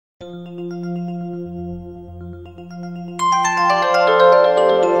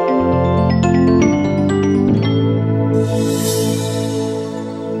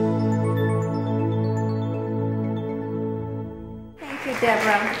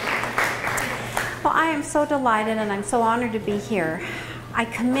Well, I am so delighted and I'm so honored to be here. I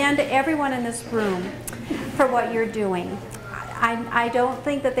commend everyone in this room for what you're doing. I don't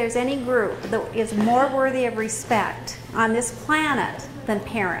think that there's any group that is more worthy of respect on this planet than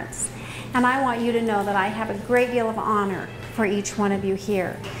parents. And I want you to know that I have a great deal of honor for each one of you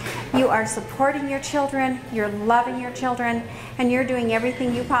here. You are supporting your children, you're loving your children, and you're doing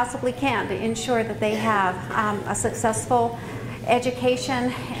everything you possibly can to ensure that they have a successful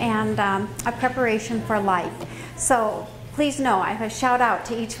education and a preparation for life. So please know I have a shout out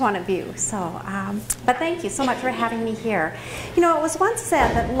to each one of you. But thank you so much for having me here. You know, it was once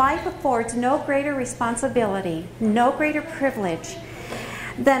said that life affords no greater responsibility, no greater privilege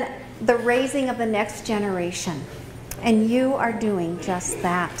than the raising of the next generation. And you are doing just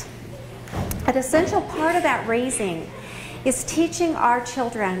that. An essential part of that raising is teaching our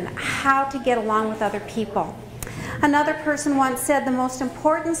children how to get along with other people. Another person once said the most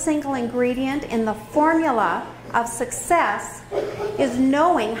important single ingredient in the formula of success is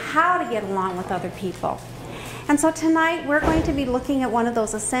knowing how to get along with other people. And so tonight we're going to be looking at one of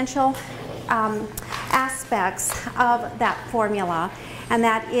those essential aspects of that formula, and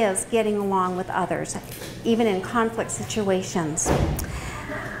that is getting along with others, even in conflict situations.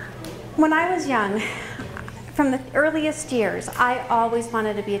 When I was young, from the earliest years, I always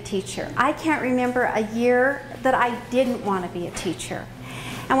wanted to be a teacher. I can't remember a year that I didn't want to be a teacher.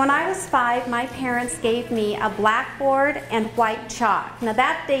 And when I was 5, my parents gave me a blackboard and white chalk. Now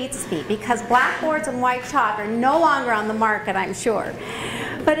that dates me because blackboards and white chalk are no longer on the market, I'm sure.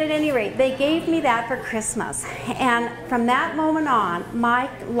 But at any rate, they gave me that for Christmas. And from that moment on, my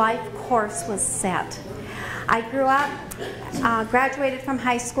life course was set. I grew up, graduated from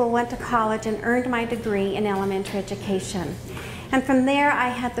high school, went to college, and earned my degree in elementary education. And from there, I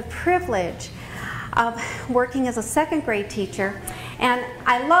had the privilege of working as a second grade teacher. And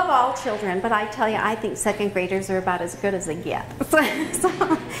I love all children, but I tell you, I think second graders are about as good as they get. But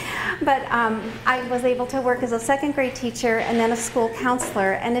I was able to work as a second grade teacher and then a school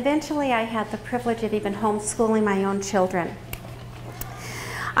counselor, and eventually I had the privilege of even homeschooling my own children.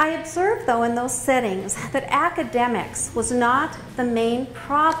 I observed, though, in those settings that academics was not the main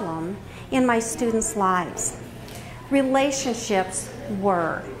problem in my students' lives. Relationships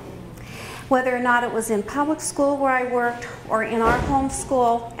were. Whether or not it was in public school where I worked or in our home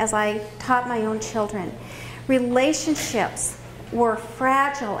school as I taught my own children, relationships were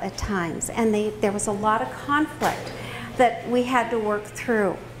fragile at times, and there was a lot of conflict that we had to work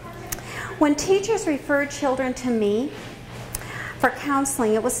through. When teachers referred children to me for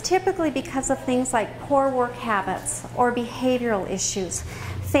counseling, it was typically because of things like poor work habits or behavioral issues,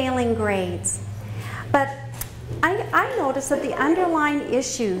 failing grades. But I noticed that the underlying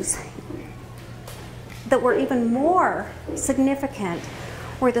issues that were even more significant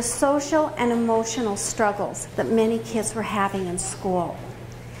were the social and emotional struggles that many kids were having in school.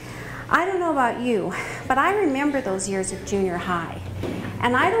 I don't know about you, but I remember those years of junior high.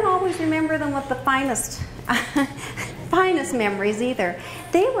 And I don't always remember them with the finest memories either.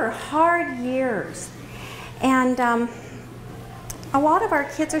 They were hard years. And a lot of our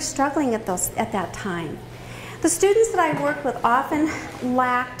kids are struggling at that time. The students that I worked with often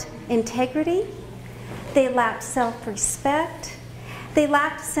lacked integrity. They lacked self-respect. They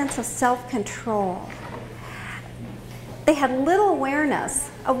lacked a sense of self-control. They had little awareness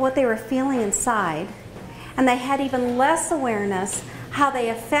of what they were feeling inside, and they had even less awareness how they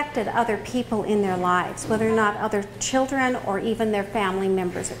affected other people in their lives, whether or not other children or even their family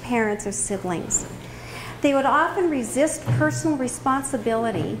members, or parents or siblings. They would often resist personal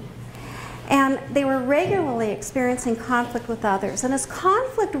responsibility, and they were regularly experiencing conflict with others. And as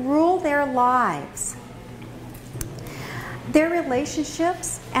conflict ruled their lives, their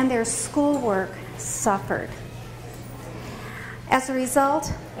relationships and their schoolwork suffered. As a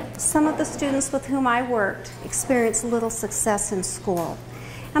result, some of the students with whom I worked experienced little success in school.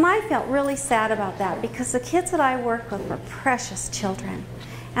 And I felt really sad about that because the kids that I worked with were precious children.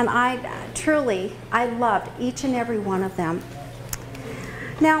 And I loved each and every one of them.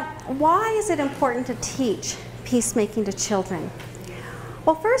 Now, why is it important to teach peacemaking to children?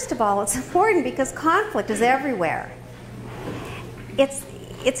 Well, first of all, it's important because conflict is everywhere.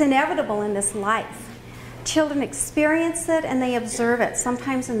 It's inevitable in this life. Children experience it and they observe it,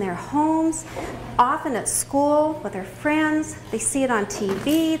 sometimes in their homes, often at school with their friends. They see it on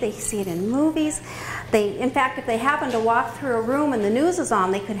TV, they see it in movies. In fact, if they happen to walk through a room and the news is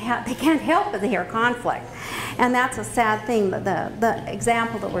on, they can't help but hear conflict. And that's a sad thing, the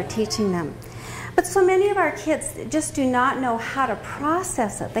example that we're teaching them. But so many of our kids just do not know how to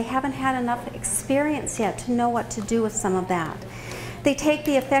process it. They haven't had enough experience yet to know what to do with some of that. They take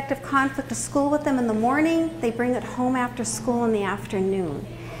the effect of conflict to school with them in the morning, they bring it home after school in the afternoon.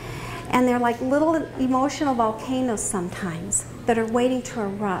 And they're like little emotional volcanoes sometimes that are waiting to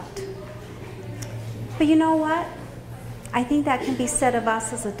erupt. But you know what? I think that can be said of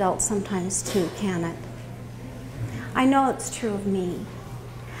us as adults sometimes too, can it? I know it's true of me.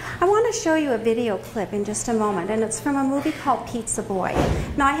 I want to show you a video clip in just a moment, and it's from a movie called Pizza Boy.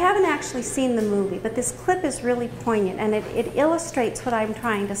 Now, I haven't actually seen the movie, but this clip is really poignant, and it illustrates what I'm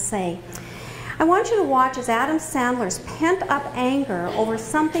trying to say. I want you to watch as Adam Sandler's pent-up anger over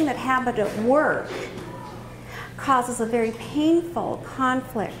something that happened at work causes a very painful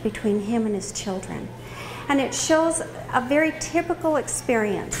conflict between him and his children. And it shows a very typical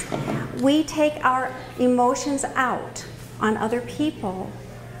experience. We take our emotions out on other people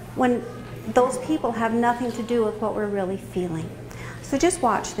when those people have nothing to do with what we're really feeling. So just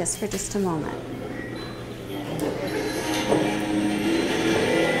watch this for just a moment.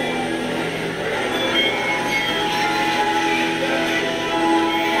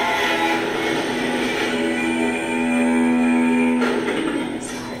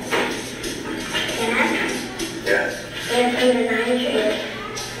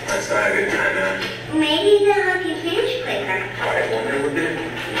 That's not a good time, man. Maybe they'll help you finish quicker. Alright, well, then we're good.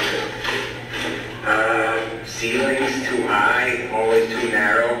 Ceilings too high, hallways too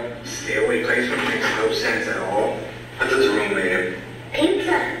narrow, stairway placement makes no sense at all. What does the room made of?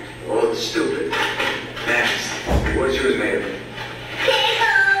 Pizza. Well, it's stupid. Next, what's yours made of?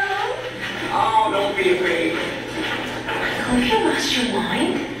 Pickle. Oh, don't be afraid. Have you lost your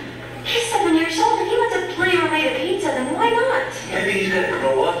mind? He's 7 years old. If he wants to play or made a pizza, then why not? Maybe he's gonna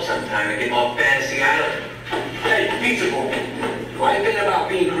grow up sometime and get more fantasy island. Hey, pizza boy. Life ain't about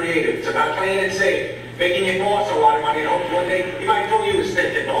being creative. It's about playing it safe. Making your boss a lot of money and hope one day he might throw you a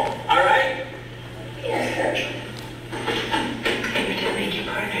stick ball. All right? Yes, Coach. Maybe didn't make you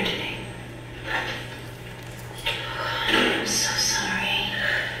partner today. I'm so sorry.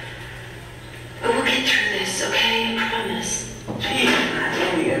 But we'll get through this, okay? I promise. Gee, that's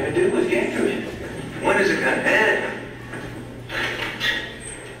all we ever do is get through it. When is it gonna end?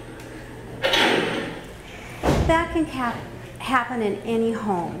 That can happen in any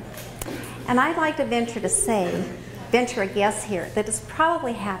home. And I'd like to venture a guess here, that it's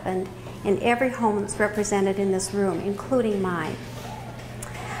probably happened in every home that's represented in this room, including mine.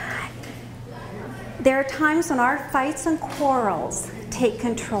 There are times when our fights and quarrels take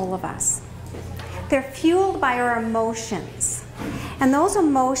control of us. They're fueled by our emotions. And those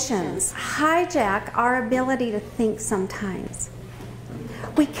emotions hijack our ability to think sometimes.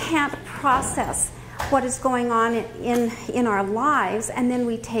 We can't process what is going on in our lives, and then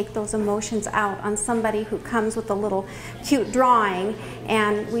we take those emotions out on somebody who comes with a little cute drawing,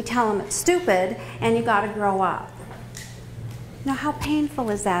 and we tell them it's stupid and you got to grow up. Now, how painful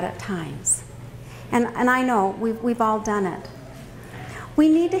is that at times? And I know we've all done it. We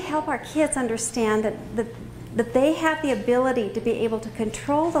need to help our kids understand that they have the ability to be able to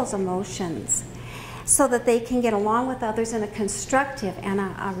control those emotions so that they can get along with others in a constructive and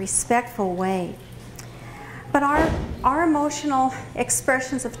a respectful way. But our emotional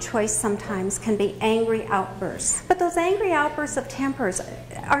expressions of choice sometimes can be angry outbursts. But those angry outbursts of tempers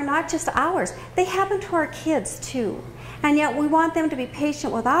are not just ours. They happen to our kids too. And yet we want them to be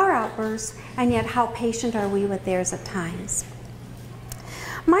patient with our outbursts, and yet how patient are we with theirs at times?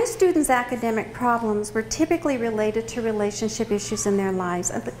 My students' academic problems were typically related to relationship issues in their lives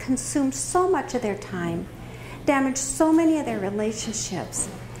that consumed so much of their time, damaged so many of their relationships,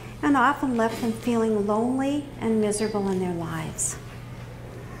 and often left them feeling lonely and miserable in their lives.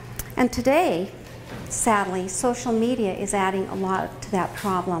 And today, sadly, social media is adding a lot to that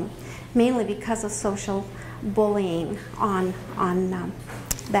problem, mainly because of social bullying on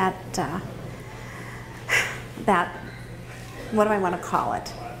that what do I want to call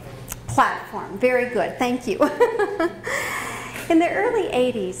it? Platform. Very good. Thank you. In the early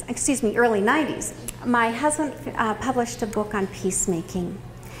 90s, my husband published a book on peacemaking.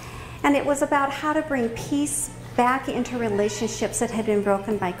 And it was about how to bring peace back into relationships that had been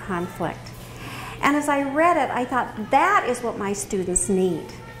broken by conflict. And as I read it, I thought, that is what my students need.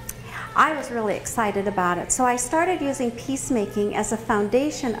 I was really excited about it. So I started using peacemaking as a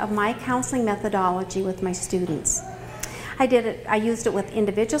foundation of my counseling methodology with my students. I used it with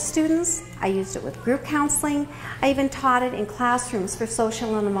individual students, I used it with group counseling, I even taught it in classrooms for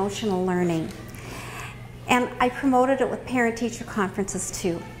social and emotional learning. And I promoted it with parent-teacher conferences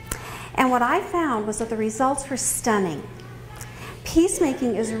too. And what I found was that the results were stunning.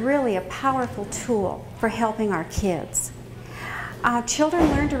 Peacemaking is really a powerful tool for helping our kids. Children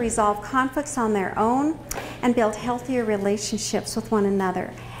learn to resolve conflicts on their own, and build healthier relationships with one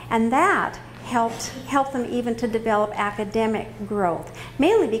another. And that helped them even to develop academic growth,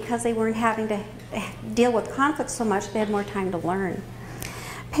 mainly because they weren't having to deal with conflict so much, they had more time to learn.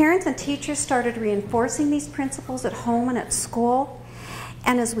 Parents and teachers started reinforcing these principles at home and at school,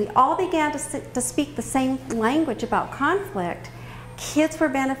 and as we all began to speak the same language about conflict, kids were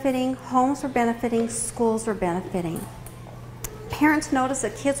benefiting, homes were benefiting, schools were benefiting. Parents noticed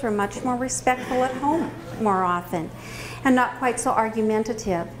that kids were much more respectful at home more often and not quite so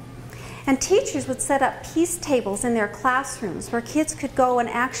argumentative. And teachers would set up peace tables in their classrooms where kids could go and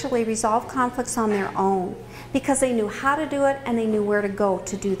actually resolve conflicts on their own because they knew how to do it and they knew where to go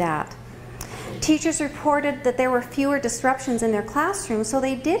to do that. Teachers reported that there were fewer disruptions in their classrooms, so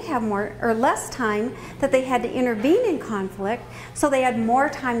they did have more or less time that they had to intervene in conflict, so they had more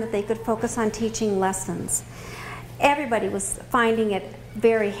time that they could focus on teaching lessons. Everybody was finding it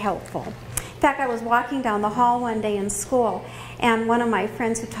very helpful. In fact, I was walking down the hall one day in school, and one of my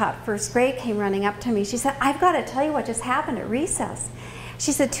friends who taught first grade came running up to me. She said, "I've got to tell you what just happened at recess."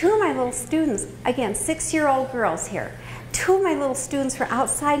 She said, two of my little students, again, 6-year-old girls here, two of my little students were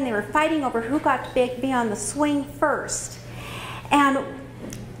outside and they were fighting over who got to be on the swing first. And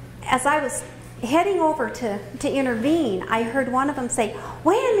as I was heading over to intervene, I heard one of them say,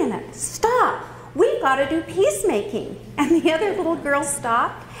 "Wait a minute, stop, we've got to do peacemaking." And the other little girl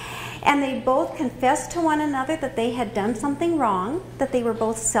stopped, and they both confessed to one another that they had done something wrong, that they were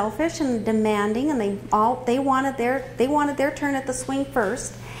both selfish and demanding, and they wanted their turn at the swing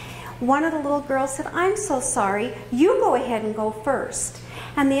first. One of the little girls said, "I'm so sorry, you go ahead and go first."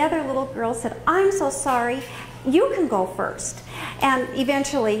 And the other little girl said, "I'm so sorry, you can go first." And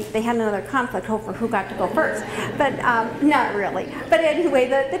eventually they had another conflict over who got to go first, but not really. But anyway,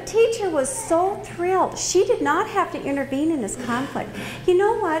 the teacher was so thrilled. She did not have to intervene in this conflict. You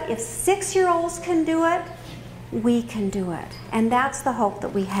know what? If 6-year-olds can do it, we can do it. And that's the hope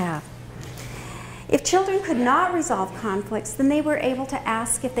that we have. If children could not resolve conflicts, then they were able to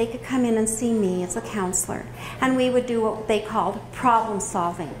ask if they could come in and see me as a counselor. And we would do what they called problem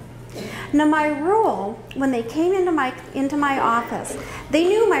solving. Now my rule, when they came into my office, they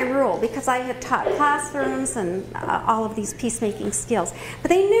knew my rule because I had taught classrooms and all of these peacemaking skills. But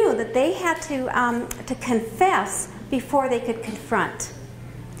they knew that they had to confess before they could confront.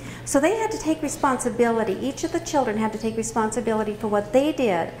 So they had to take responsibility. Each of the children had to take responsibility for what they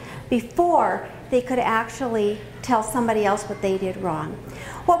did before they could actually tell somebody else what they did wrong.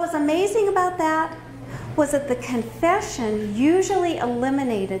 What was amazing about that was that the confession usually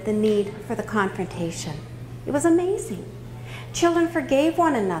eliminated the need for the confrontation. It was amazing. Children forgave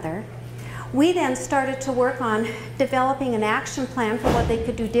one another. We then started to work on developing an action plan for what they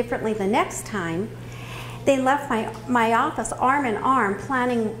could do differently the next time. They left my office arm in arm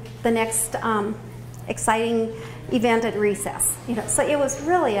planning the next exciting event at recess. So it was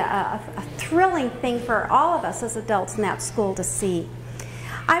really a thrilling thing for all of us as adults in that school to see.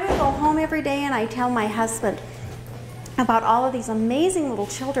 I would go home every day and I'd tell my husband about all of these amazing little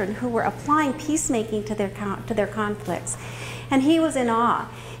children who were applying peacemaking to their conflicts. And he was in awe.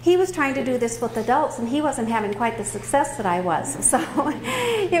 He was trying to do this with adults and he wasn't having quite the success that I was. So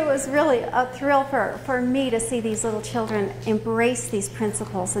it was really a thrill for me to see these little children embrace these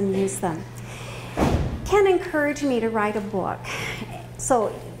principles and use them. Ken encouraged me to write a book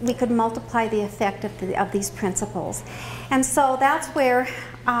so we could multiply the effect of these principles. And so that's where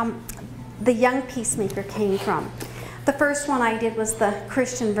the Young Peacemaker came from. The first one I did was the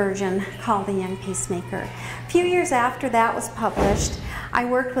Christian version called The Young Peacemaker. A few years after that was published, I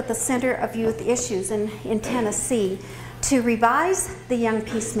worked with the Center of Youth Issues in Tennessee to revise The Young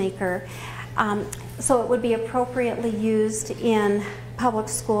Peacemaker so it would be appropriately used in public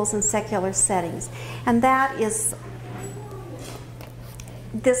schools and secular settings. And that is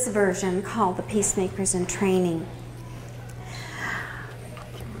this version called The Peacemakers in Training.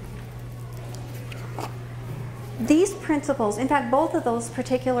 These principles, in fact, both of those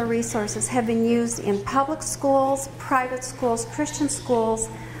particular resources have been used in public schools, private schools, Christian schools,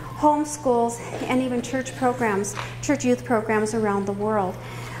 home schools, and even church programs, church youth programs around the world.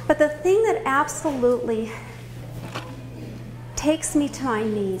 But the thing that absolutely takes me to my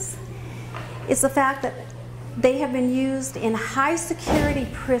knees is the fact that they have been used in high security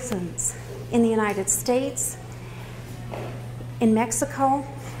prisons in the United States, in Mexico,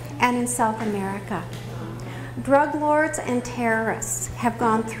 and in South America. Drug lords and terrorists have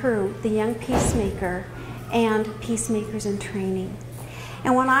gone through the Young Peacemaker and Peacemakers in Training.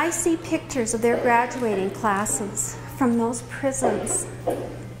 And when I see pictures of their graduating classes from those prisons,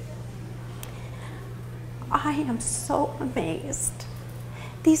 I am so amazed.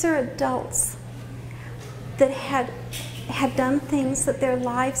 These are adults. that had done things that their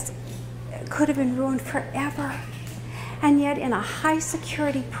lives could have been ruined forever. And yet in a high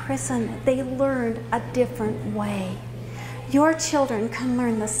security prison, they learned a different way. Your children can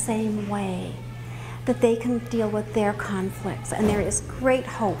learn the same way, that they can deal with their conflicts. And there is great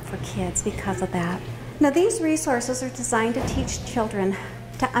hope for kids because of that. Now, these resources are designed to teach children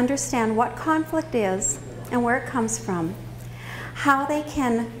to understand what conflict is and where it comes from, how they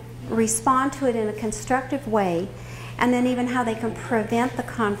can respond to it in a constructive way, and then even how they can prevent the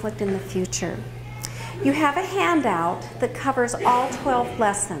conflict in the future. You have a handout that covers all 12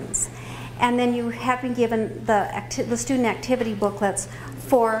 lessons, and then you have been given the student activity booklets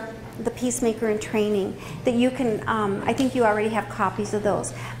for the Peacemaker in training that you can, I think you already have copies of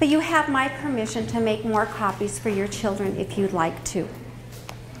those, but you have my permission to make more copies for your children if you'd like to.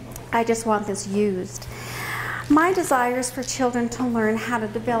 I just want this used. My desire is for children to learn how to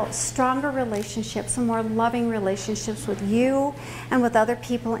develop stronger relationships and more loving relationships with you and with other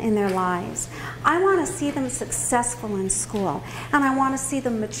people in their lives. I want to see them successful in school, and I want to see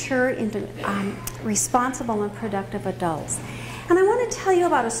them mature into responsible and productive adults. And I want to tell you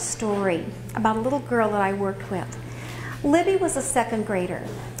about a story about a little girl that I worked with. Libby was a second grader,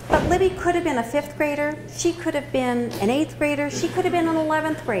 but Libby could have been a fifth grader, she could have been an eighth grader, she could have been an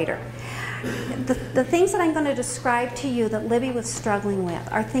 11th grader. The things that I'm going to describe to you that Libby was struggling with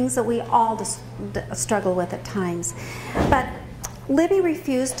are things that we all struggle with at times. But Libby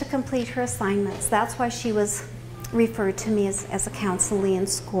refused to complete her assignments. That's why she was referred to me as a counselee in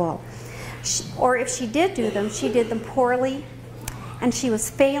school. Or if she did do them, she did them poorly, and she was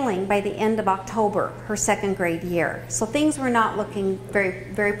failing by the end of October, her second grade year. So things were not looking very,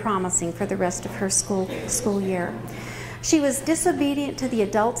 very promising for the rest of her school year. She was disobedient to the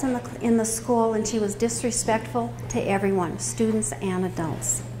adults in the school, and she was disrespectful to everyone, students and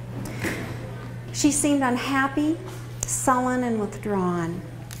adults. She seemed unhappy, sullen, and withdrawn,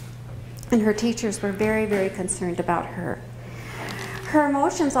 and her teachers were very, very concerned about her. Her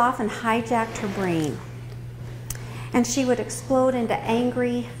emotions often hijacked her brain, and she would explode into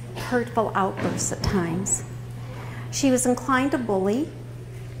angry, hurtful outbursts at times. She was inclined to bully,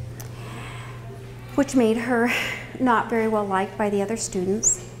 which made her not very well liked by the other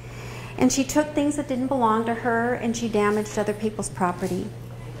students. And she took things that didn't belong to her, and she damaged other people's property.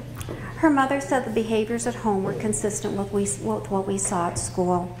 Her mother said the behaviors at home were consistent with what we saw at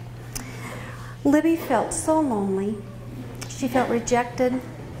school. Libby felt so lonely. She felt rejected.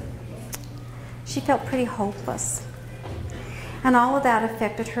 She felt pretty hopeless. And all of that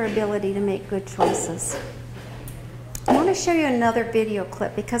affected her ability to make good choices. I want to show you another video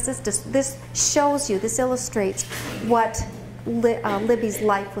clip because this shows you, this illustrates what Libby's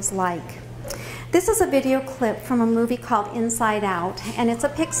life was like. This is a video clip from a movie called Inside Out, and it's a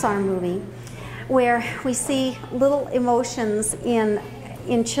Pixar movie where we see little emotions in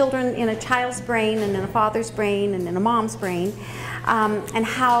children, in a child's brain and in a father's brain and in a mom's brain, and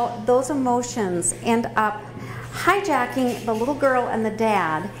how those emotions end up hijacking the little girl and the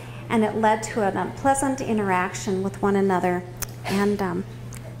dad, and it led to an unpleasant interaction with one another and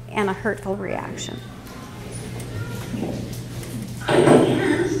a hurtful reaction.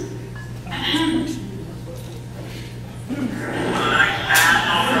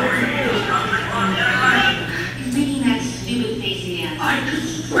 He's making that stupid face again. I could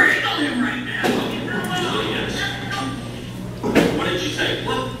strangle him right now. What did you say?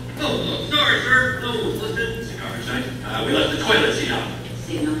 What? Oh, sorry, sir. No, listen. Cigars, right? We left the toilet seat up.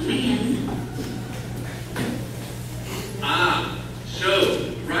 Signal man. Ah, so,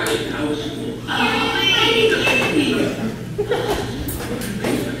 Riley, how was school? I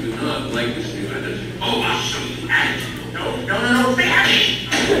do not like this new attitude. Oh, I'll show you attitude. No, Daddy!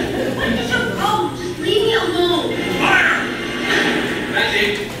 What is your problem? Just leave me alone. Fire! That's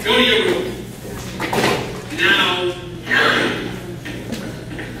it. Go to your room. Now.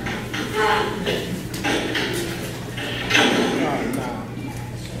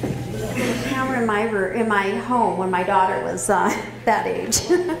 Now we're in my home when my daughter was that age.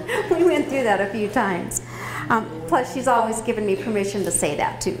 We went through that a few times. Plus, she's always given me permission to say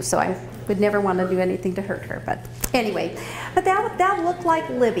that too, so I would never want to do anything to hurt her. But anyway, but that looked like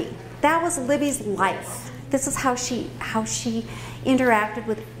Libby. That was Libby's life. This is how she interacted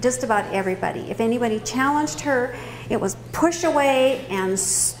with just about everybody. If anybody challenged her, it was push away and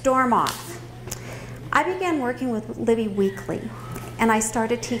storm off. I began working with Libby weekly, and I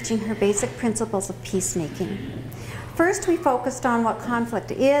started teaching her basic principles of peacemaking. First, we focused on what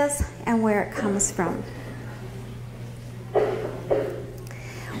conflict is and where it comes from.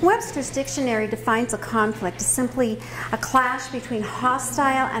 Webster's dictionary defines a conflict as simply a clash between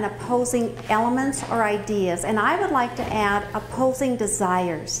hostile and opposing elements or ideas, and I would like to add opposing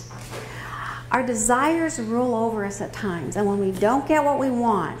desires. Our desires rule over us at times, and when we don't get what we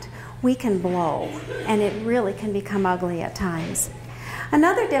want, we can blow, and it really can become ugly at times.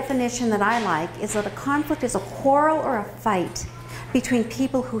 Another definition that I like is that a conflict is a quarrel or a fight between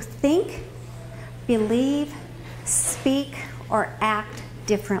people who think, believe, speak, or act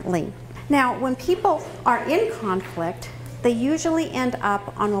differently. Now, when people are in conflict, they usually end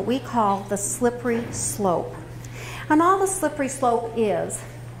up on what we call the slippery slope. And all the slippery slope is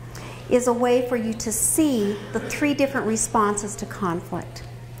a way for you to see the three different responses to conflict.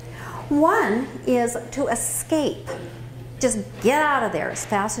 One is to escape. Just get out of there as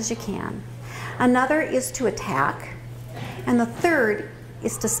fast as you can. Another is to attack. And the third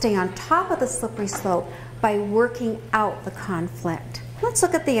is to stay on top of the slippery slope by working out the conflict. Let's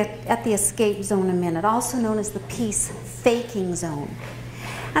look at the escape zone a minute, also known as the peace-faking zone.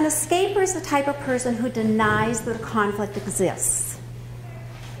 An escaper is the type of person who denies that a conflict exists.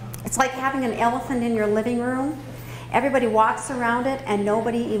 It's like having an elephant in your living room. Everybody walks around it and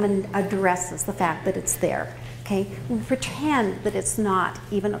nobody even addresses the fact that it's there. Okay? We pretend that it's not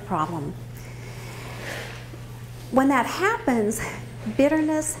even a problem. When that happens,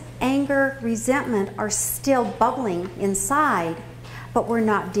 bitterness, anger, resentment are still bubbling inside, but we're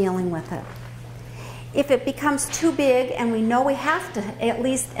not dealing with it. If it becomes too big and we know we have to at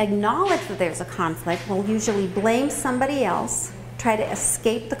least acknowledge that there's a conflict, we'll usually blame somebody else, try to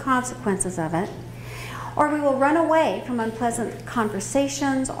escape the consequences of it, or we will run away from unpleasant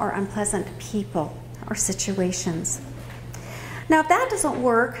conversations or unpleasant people or situations. Now, if that doesn't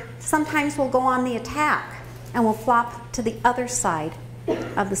work, sometimes we'll go on the attack and we'll flop to the other side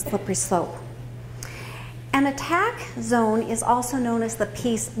of the slippery slope. An attack zone is also known as the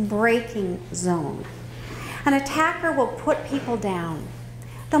peace-breaking zone. An attacker will put people down.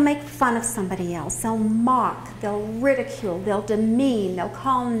 They'll make fun of somebody else. They'll mock, they'll ridicule, they'll demean, they'll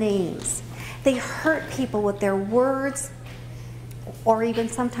call names. They hurt people with their words or even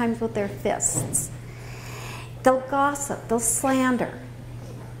sometimes with their fists. They'll gossip, they'll slander.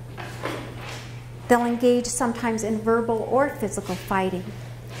 They'll engage sometimes in verbal or physical fighting.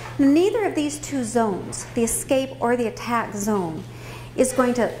 Neither of these two zones, the escape or the attack zone, is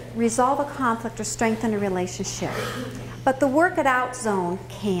going to resolve a conflict or strengthen a relationship. But the work it out zone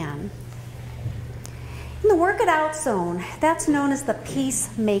can. In the work it out zone, that's known as the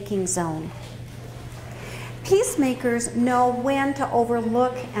peacemaking zone. Peacemakers know when to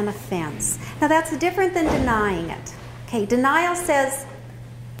overlook an offense. Now that's different than denying it. Okay, denial says,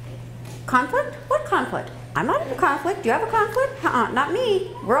 conflict? What conflict? I'm not in a conflict. Do you have a conflict? Not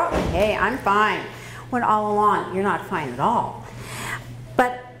me. Hey, I'm fine. When all along, you're not fine at all.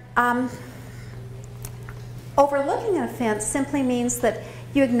 But overlooking an offense simply means that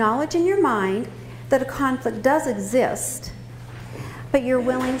you acknowledge in your mind that a conflict does exist, but you're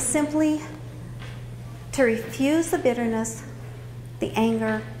willing simply to refuse the bitterness, the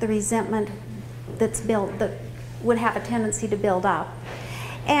anger, the resentment that would have a tendency to build up.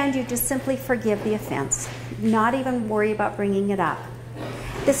 And you just simply forgive the offense, not even worry about bringing it up.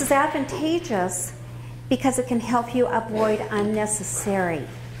 This is advantageous because it can help you avoid unnecessary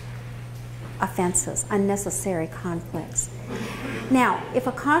offenses, unnecessary conflicts. Now, if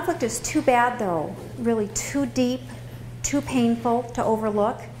a conflict is too bad though, really too deep, too painful to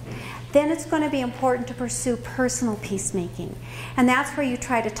overlook, then it's going to be important to pursue personal peacemaking. And that's where you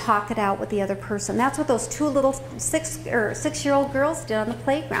try to talk it out with the other person. That's what those two little six-year-old girls did on the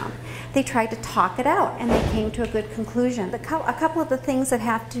playground. They tried to talk it out and they came to a good conclusion. A couple of the things that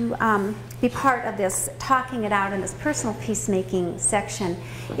have to be part of this talking it out in this personal peacemaking section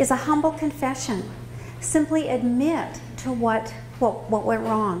is a humble confession. Simply admit to what went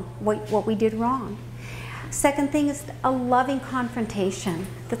wrong, what we did wrong. Second thing is a loving confrontation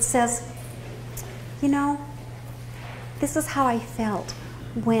that says, you know, this is how I felt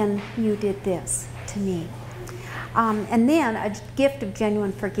when you did this to me. And then a gift of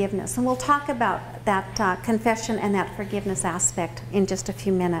genuine forgiveness. And we'll talk about that confession and that forgiveness aspect in just a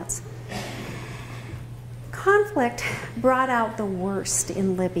few minutes. Conflict brought out the worst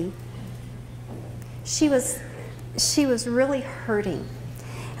in Libby. She was really hurting.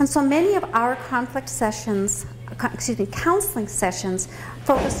 And so many of our counseling sessions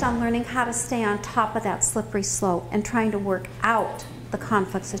focused on learning how to stay on top of that slippery slope and trying to work out the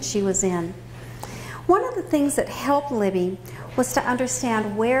conflicts that she was in. One of the things that helped Libby was to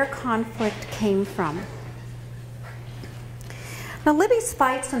understand where conflict came from. Now, Libby's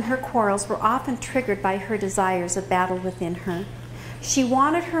fights and her quarrels were often triggered by her desires that battled within her. She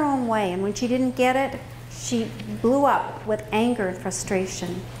wanted her own way, and when she didn't get it, she blew up with anger and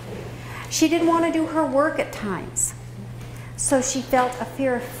frustration. She didn't want to do her work at times, so she felt a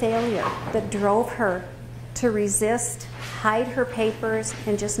fear of failure that drove her to resist, hide her papers,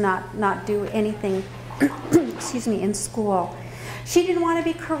 and just not do anything excuse me, in school. She didn't want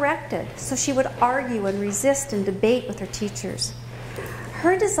to be corrected, so she would argue and resist and debate with her teachers.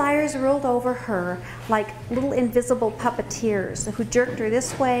 Her desires ruled over her like little invisible puppeteers who jerked her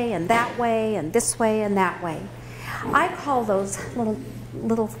this way and that way and this way and that way. I call those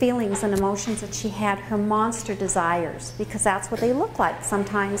little feelings and emotions that she had her monster desires, because that's what they look like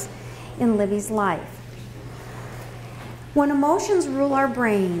sometimes in Libby's life. When emotions rule our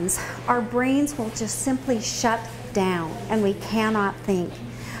brains will just simply shut down and we cannot think.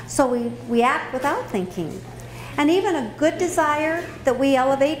 So we act without thinking. And even a good desire that we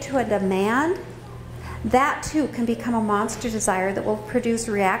elevate to a demand, that too can become a monster desire that will produce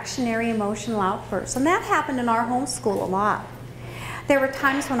reactionary emotional outbursts. And that happened in our homeschool a lot. There were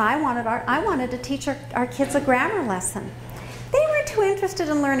times when I wanted to teach our kids a grammar lesson. They weren't too interested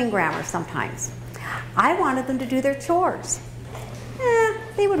in learning grammar sometimes. I wanted them to do their chores.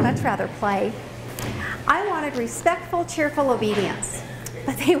 They would much rather play. I wanted respectful, cheerful obedience,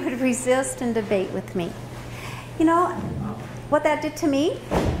 but they would resist and debate with me. You know what that did to me?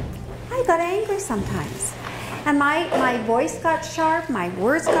 I got angry sometimes. And my voice got sharp, my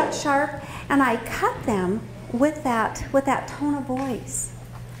words got sharp, and I cut them with that tone of voice.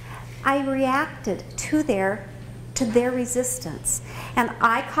 I reacted to their resistance. And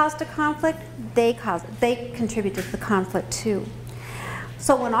I caused a conflict, they contributed to the conflict too.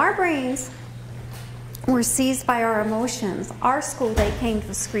 So when our brains were seized by our emotions, our school day came to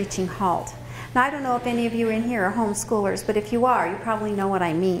a screeching halt. Now, I don't know if any of you in here are homeschoolers, but if you are, you probably know what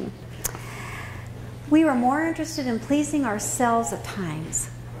I mean. We were more interested in pleasing ourselves at times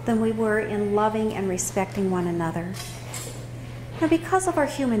than we were in loving and respecting one another. Now, because of our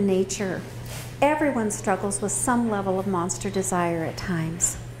human nature, everyone struggles with some level of monster desire at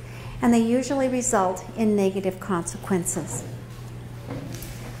times, and they usually result in negative consequences.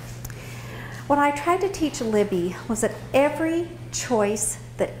 What I tried to teach Libby was that every choice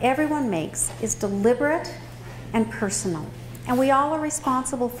that everyone makes is deliberate and personal, and we all are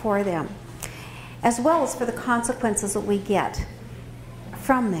responsible for them, as well as for the consequences that we get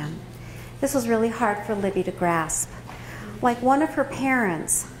from them. This was really hard for Libby to grasp. Like one of her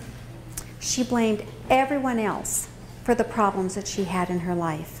parents, she blamed everyone else for the problems that she had in her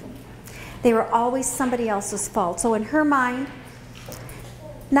life. They were always somebody else's fault. So in her mind,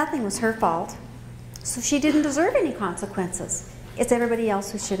 nothing was her fault. So she didn't deserve any consequences. It's everybody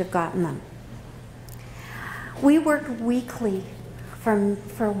else who should have gotten them. We worked weekly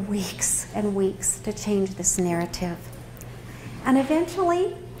for weeks and weeks to change this narrative. And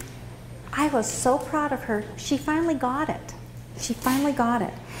eventually, I was so proud of her, she finally got it. She finally got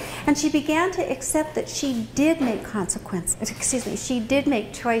it. And she began to accept that she did make she did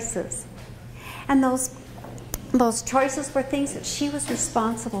make choices. And those choices were things that she was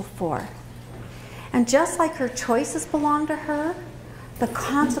responsible for. And just like her choices belong to her, the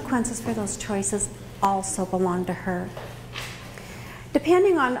consequences for those choices also belong to her.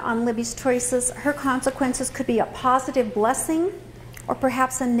 Depending on Libby's choices, her consequences could be a positive blessing or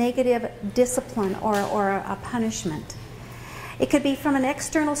perhaps a negative discipline or a punishment. It could be from an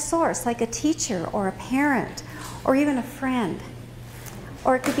external source, like a teacher or a parent or even a friend.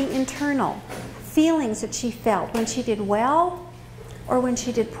 Or it could be internal, feelings that she felt when she did well or when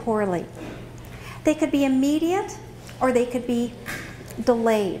she did poorly. They could be immediate or they could be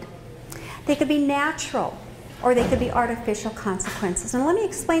delayed. They could be natural or they could be artificial consequences. And let me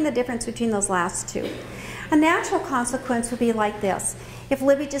explain the difference between those last two. A natural consequence would be like this. If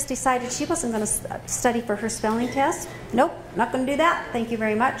Libby just decided she wasn't going to study for her spelling test, nope, not going to do that, thank you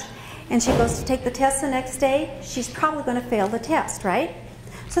very much, and she goes to take the test the next day, she's probably going to fail the test, right?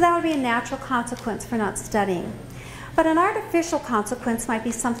 So that would be a natural consequence for not studying. But an artificial consequence might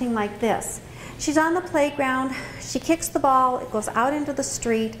be something like this. She's on the playground, she kicks the ball, it goes out into the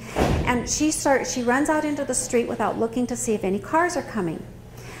street, and she runs out into the street without looking to see if any cars are coming.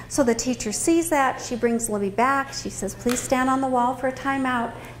 So the teacher sees that, she brings Libby back, she says, please stand on the wall for a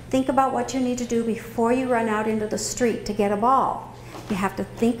timeout, think about what you need to do before you run out into the street to get a ball. You have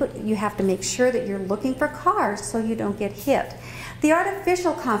to make sure that you're looking for cars so you don't get hit. The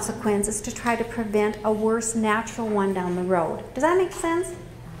artificial consequence is to try to prevent a worse natural one down the road. Does that make sense?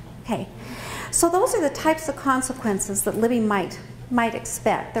 Okay. So those are the types of consequences that Libby might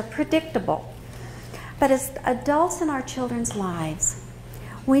expect. They're predictable. But as adults in our children's lives,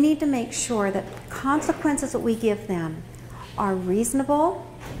 we need to make sure that consequences that we give them are reasonable,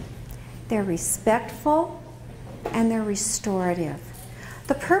 they're respectful, and they're restorative.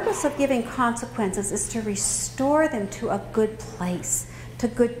 The purpose of giving consequences is to restore them to a good place, to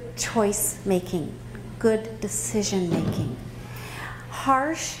good choice making, good decision making.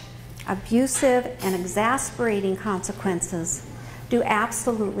 Harsh, abusive, and exasperating consequences do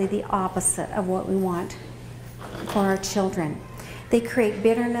absolutely the opposite of what we want for our children. They create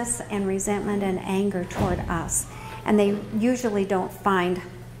bitterness and resentment and anger toward us, and they usually don't find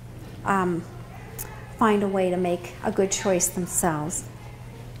a way to make a good choice themselves.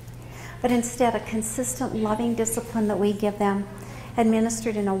 But instead, a consistent, loving discipline that we give them,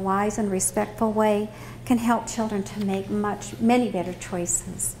 administered in a wise and respectful way, can help children to make many better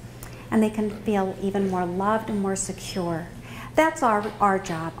choices. And they can feel even more loved and more secure. That's our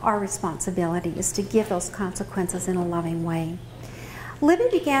job, our responsibility, is to give those consequences in a loving way. Libby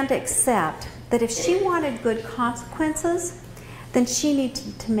began to accept that if she wanted good consequences, then she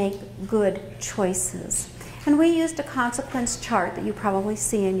needed to make good choices. And we used a consequence chart that you probably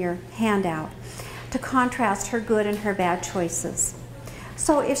see in your handout to contrast her good and her bad choices.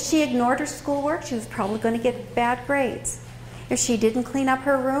 So if she ignored her schoolwork, she was probably going to get bad grades. If she didn't clean up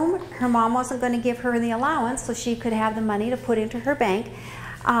her room, her mom wasn't going to give her the allowance so she could have the money to put into her bank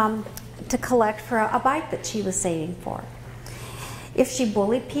to collect for a bike that she was saving for. If she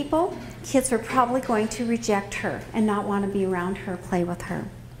bullied people, kids were probably going to reject her and not want to be around her or play with her.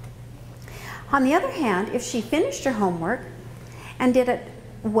 On the other hand, if she finished her homework and did it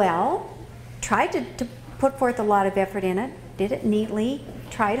well, tried to put forth a lot of effort in it, did it neatly,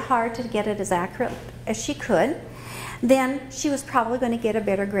 tried hard to get it as accurate as she could, then she was probably going to get a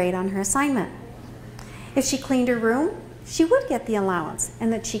better grade on her assignment. If she cleaned her room, she would get the allowance,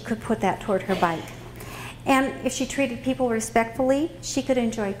 and that she could put that toward her bike. And if she treated people respectfully, she could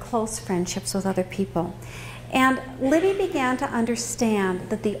enjoy close friendships with other people. And Libby began to understand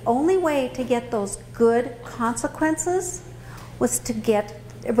that the only way to get those good consequences was to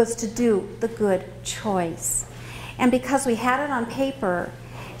do the good choice. And because we had it on paper,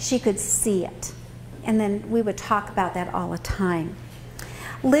 she could see it. And then we would talk about that all the time.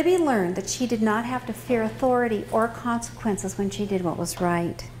 Libby learned that she did not have to fear authority or consequences when she did what was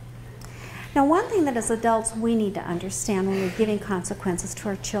right. Now, one thing that as adults we need to understand when we're giving consequences to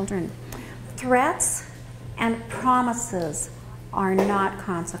our children: threats and promises are not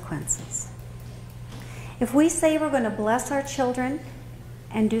consequences. If we say we're going to bless our children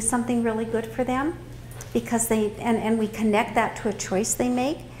and do something really good for them, because and we connect that to a choice they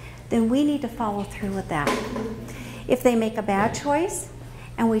make, then we need to follow through with that. If they make a bad choice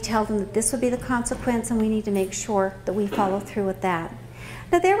and we tell them that this would be the consequence, and we need to make sure that we follow through with that.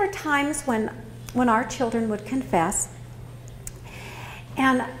 Now, there were times when our children would confess,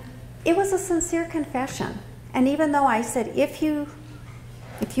 and it was a sincere confession. And even though I said, if you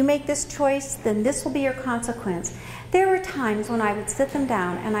make this choice, then this will be your consequence, there were times when I would sit them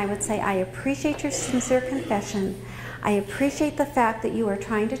down and I would say, I appreciate your sincere confession. I appreciate the fact that you are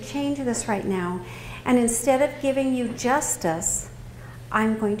trying to change this right now. And instead of giving you justice,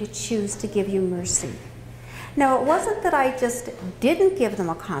 I'm going to choose to give you mercy. Now, it wasn't that I just didn't give them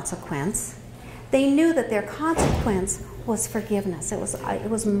a consequence. They knew that their consequence was forgiveness. It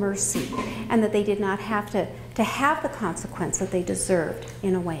was mercy, and that they did not have to have the consequence that they deserved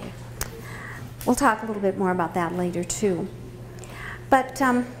in a way. We'll talk a little bit more about that later too. But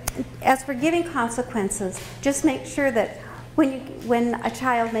as for giving consequences, just make sure that when a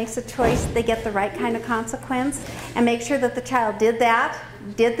child makes a choice, they get the right kind of consequence, and make sure that the child did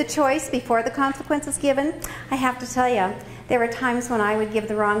the choice before the consequence is given. I have to tell you, there were times when I would give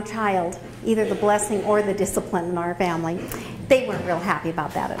the wrong child either the blessing or the discipline in our family. They weren't real happy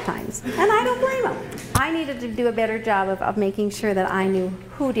about that at times, and I don't blame them. I needed to do a better job of making sure that I knew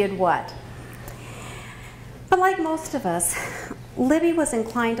who did what. But like most of us, Libby was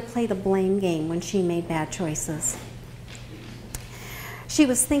inclined to play the blame game when she made bad choices. She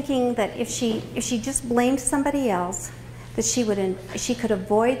was thinking that if she just blamed somebody else, that she could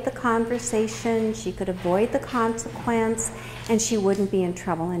avoid the conversation, she could avoid the consequence, and she wouldn't be in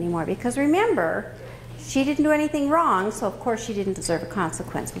trouble anymore. Because remember, she didn't do anything wrong, so of course she didn't deserve a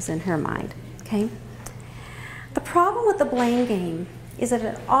consequence, was in her mind. Okay? The problem with the blame game is that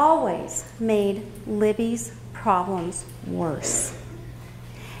it always made Libby's problems worse.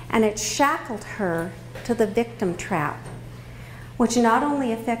 And it shackled her to the victim trap, which not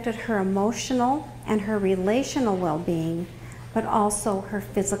only affected her emotional and her relational well-being, but also her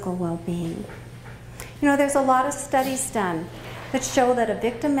physical well-being. You know, there's a lot of studies done that show that a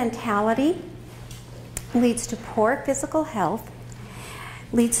victim mentality leads to poor physical health,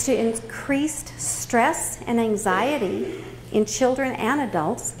 leads to increased stress and anxiety, in children and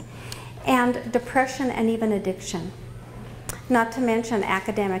adults, and depression and even addiction, not to mention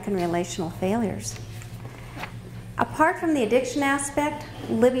academic and relational failures. Apart from the addiction aspect,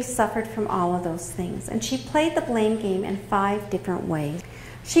 Libby suffered from all of those things, and she played the blame game in 5 different ways.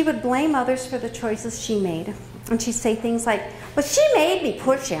 She would blame others for the choices she made, and she'd say things like, well, she made me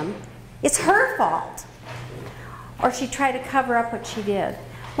push him. It's her fault. Or she'd try to cover up what she did.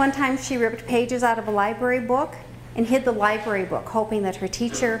 One time she ripped pages out of a library book and hid the library book, hoping that her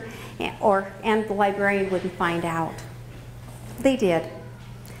teacher and the librarian wouldn't find out. They did.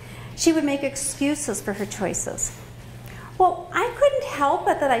 She would make excuses for her choices. Well, I couldn't help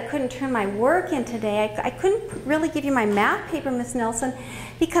it that I couldn't turn my work in today. I couldn't really give you my math paper, Miss Nelson,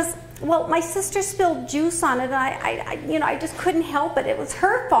 because, well, my sister spilled juice on it, and I just couldn't help it. It was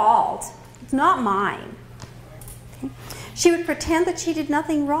her fault. It's not mine. Okay? She would pretend that she did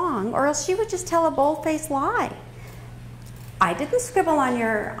nothing wrong, or else she would just tell a bold-faced lie. I didn't scribble on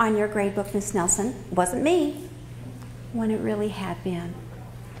your grade book, Miss Nelson. It wasn't me, when it really had been.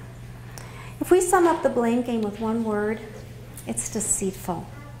 If we sum up the blame game with one word, it's deceitful.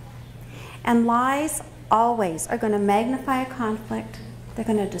 And lies always are going to magnify a conflict. They're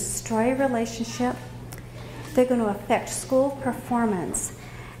going to destroy a relationship. They're going to affect school performance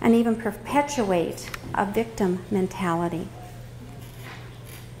and even perpetuate a victim mentality.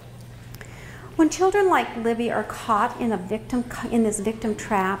 When children like Libby are caught in this victim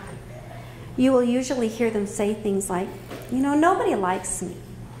trap, you will usually hear them say things like, you know, nobody likes me.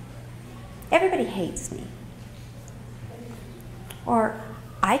 Everybody hates me. Or,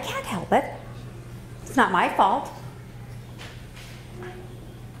 I can't help it. It's not my fault.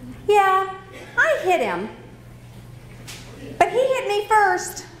 Yeah, I hit him. But he hit me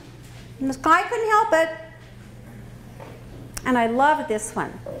first. And this guy couldn't help it. And I loved this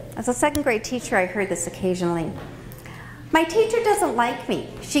one. As a second grade teacher, I heard this occasionally. My teacher doesn't like me.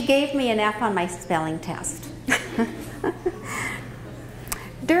 She gave me an F on my spelling test.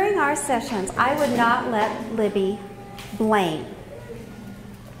 During our sessions, I would not let Libby blame.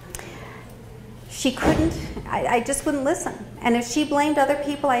 She couldn't, I just wouldn't listen. And if she blamed other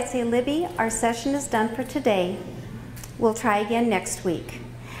people, I'd say, Libby, our session is done for today. We'll try again next week.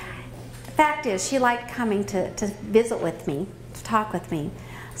 The fact is, she liked coming to visit with me, to talk with me.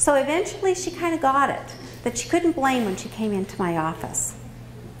 So eventually she kind of got it, that she couldn't blame when she came into my office.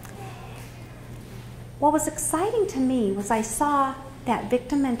 What was exciting to me was I saw that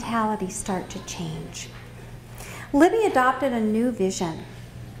victim mentality start to change. Libby adopted a new vision,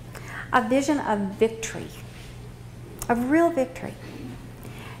 a vision of victory, of real victory.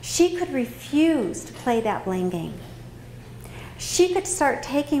 She could refuse to play that blame game. She could start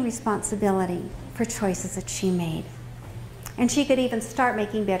taking responsibility for choices that she made. And she could even start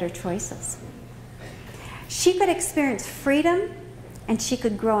making better choices. She could experience freedom, and she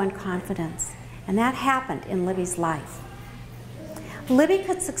could grow in confidence. And that happened in Libby's life. Libby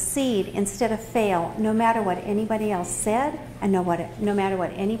could succeed instead of fail, no matter what anybody else said and no matter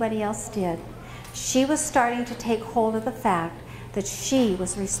what anybody else did. She was starting to take hold of the fact that she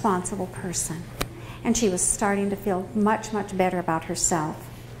was a responsible person, and she was starting to feel much, much better about herself.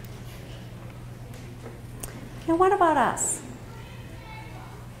 Now, what about us?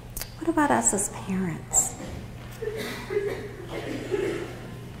 What about us as parents?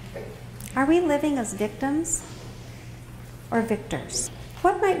 Are we living as victims or victors?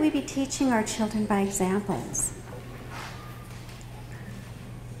 What might we be teaching our children by examples?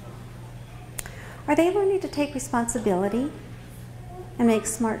 Are they learning to take responsibility and make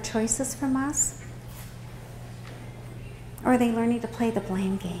smart choices from us? Or are they learning to play the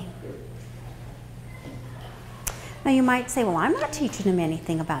blame game? Now you might say, well, I'm not teaching them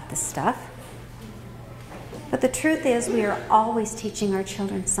anything about this stuff. But the truth is, we are always teaching our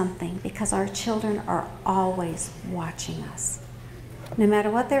children something, because our children are always watching us. No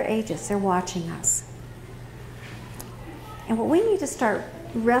matter what their ages, they're watching us. And what we need to start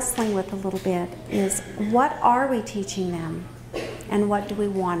wrestling with a little bit is, what are we teaching them, and what do we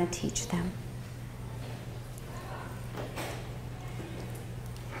want to teach them?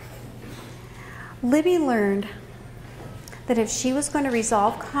 Libby learned that if she was going to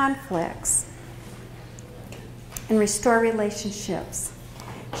resolve conflicts and restore relationships,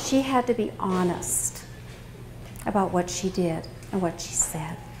 she had to be honest about what she did and what she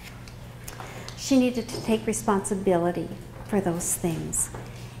said. She needed to take responsibility for those things,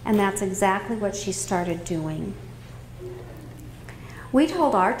 and that's exactly what she started doing. We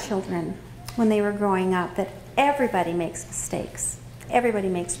told our children when they were growing up that everybody makes mistakes. Everybody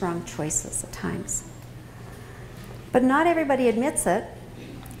makes wrong choices at times. But not everybody admits it,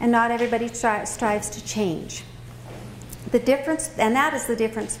 and not everybody strives to change. The difference, and that is the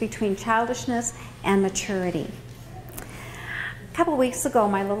difference between childishness and maturity. A couple weeks ago,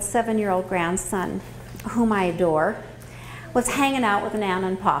 my little 7-year-old grandson, whom I adore, was hanging out with Nana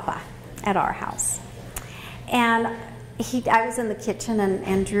and Papa at our house. And I was in the kitchen,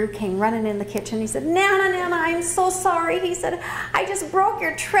 and Drew came running in the kitchen. He said, Nana, Nana, I'm so sorry. He said, I just broke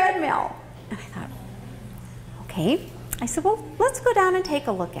your treadmill. And I thought, okay. I said, well, let's go down and take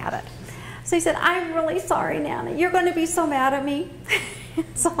a look at it. So he said, I'm really sorry, Nana. You're going to be so mad at me.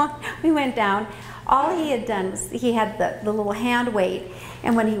 So we went down. All he had done was he had the little hand weight,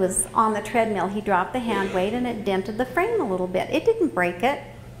 and when he was on the treadmill, he dropped the hand weight and it dented the frame a little bit. It didn't break it.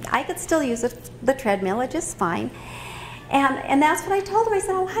 I could still use the treadmill just fine. And that's what I told him. I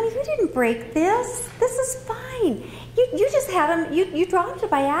said, oh, honey, you didn't break this. This is fine. You just had him, you dropped it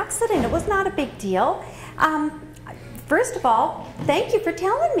by accident. It was not a big deal. First of all, thank you for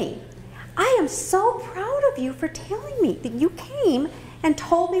telling me. I am so proud of you for telling me that you came and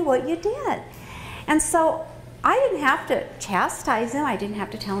told me what you did. And so I didn't have to chastise him. I didn't have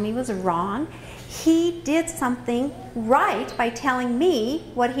to tell him he was wrong. He did something right by telling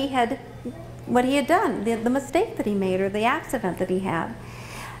me what he had done, the mistake that he made or the accident that he had.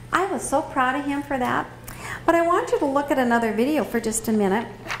 I was so proud of him for that. But I want you to look at another video for just a minute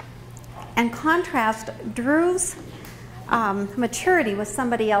and contrast Drew's maturity with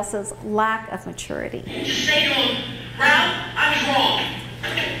somebody else's lack of maturity. Just say to him, Ralph, I was wrong.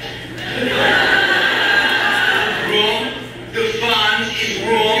 Wrong? The Fonz is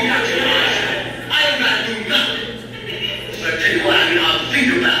wrong. I am not doing nothing. So I tell you what, I'll think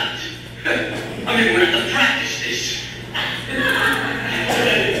about it. I mean, we're going to practice this.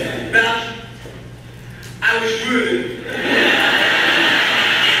 Ralph, I was rude.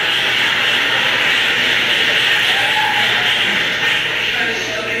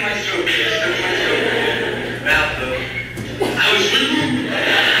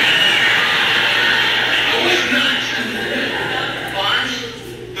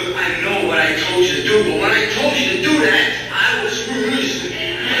 But when I told you to do that, I was rude.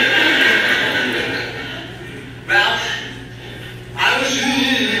 Ralph, I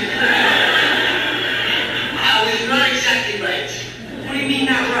was not exactly right. What do you mean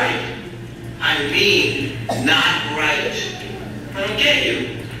not right? I mean not right. I don't get you.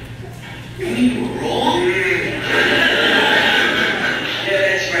 You mean you were wrong? Yeah,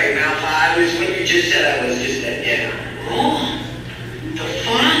 that's right, Ralph. What you just said, I was just that, yeah. Wrong? The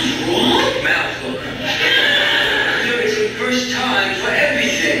Fonz wrong? Ralph, look. It's the first time for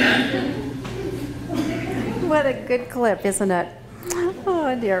everything, huh? What a good clip, isn't it?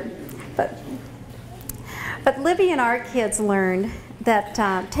 Oh dear. But Libby and our kids learned that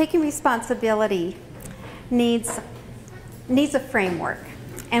taking responsibility needs a framework,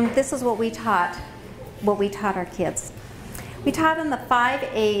 and this is what we taught our kids. We taught them the 5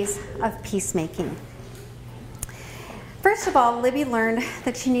 A's of peacemaking. First of all, Libby learned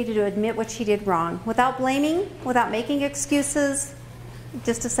that she needed to admit what she did wrong without blaming, without making excuses,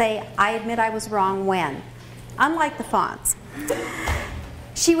 just to say, I admit I was wrong when. Unlike the Fonz.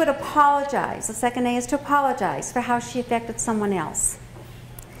 She would apologize. The second A is to apologize for how she affected someone else.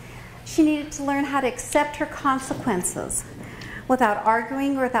 She needed to learn how to accept her consequences without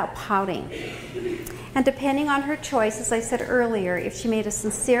arguing or without pouting. And depending on her choice, as I said earlier, if she made a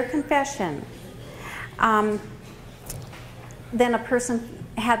sincere confession, then a person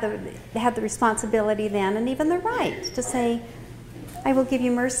had the responsibility then, and even the right, to say, I will give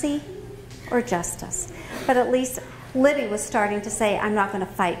you mercy or justice. But at least Libby was starting to say, I'm not going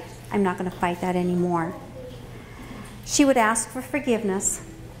to fight. I'm not going to fight that anymore. She would ask for forgiveness,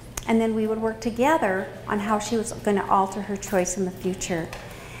 and then we would work together on how she was going to alter her choice in the future.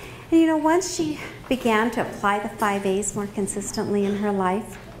 And you know, once she began to apply the 5 A's more consistently in her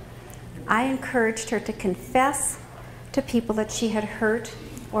life, I encouraged her to confess to people that she had hurt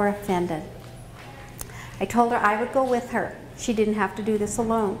or offended. I told her I would go with her. She didn't have to do this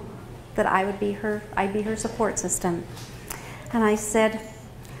alone, that I'd be her support system. And I said,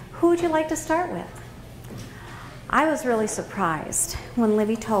 who would you like to start with? I was really surprised when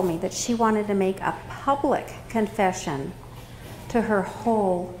Libby told me that she wanted to make a public confession to her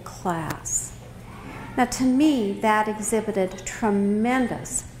whole class. Now, to me, that exhibited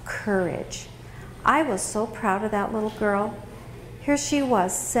tremendous courage. I was so proud of that little girl. Here she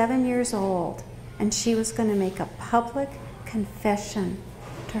was, 7 years old, and she was going to make a public confession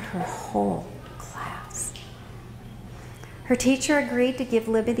to her whole class. Her teacher agreed to give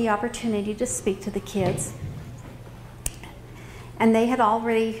Libby the opportunity to speak to the kids. And they had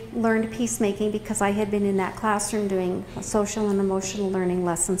already learned peacemaking because I had been in that classroom doing social and emotional learning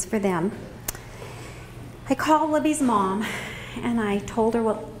lessons for them. I called Libby's mom, and I told her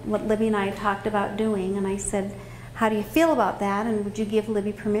what Libby and I had talked about doing, and I said, how do you feel about that, and would you give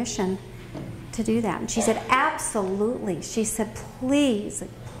Libby permission to do that? And she said, absolutely. She said, please,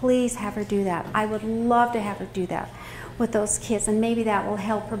 please have her do that. I would love to have her do that with those kids, and maybe that will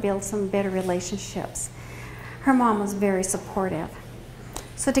help her build some better relationships. Her mom was very supportive.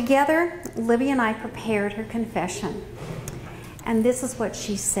 So together, Libby and I prepared her confession. And this is what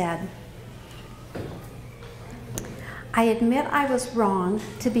she said. I admit I was wrong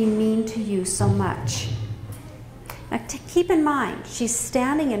to be mean to you so much. Now keep in mind, she's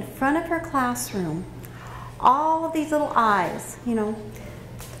standing in front of her classroom, all of these little eyes,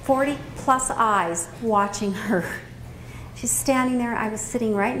 40 plus eyes watching her. She's standing there. I was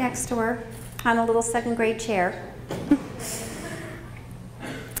sitting right next to her on a little second grade chair.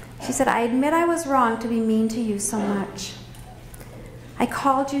 She said, I admit I was wrong to be mean to you so much. I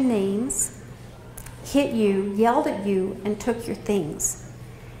called you names, hit you, yelled at you, and took your things.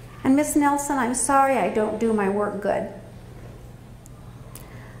 And Miss Nelson, I'm sorry I don't do my work good.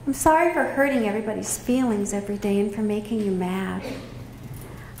 I'm sorry for hurting everybody's feelings every day and for making you mad.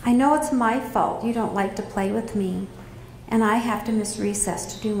 I know it's my fault you don't like to play with me, and I have to miss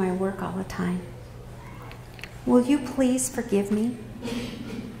recess to do my work all the time. Will you please forgive me?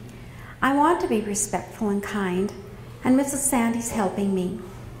 I want to be respectful and kind, and Mrs. Sandy's helping me.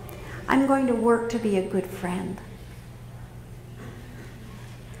 I'm going to work to be a good friend.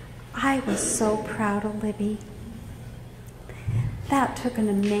 I was so proud of Libby. That took an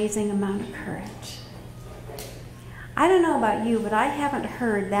amazing amount of courage. I don't know about you, but I haven't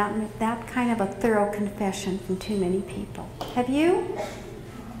heard that kind of a thorough confession from too many people. Have you?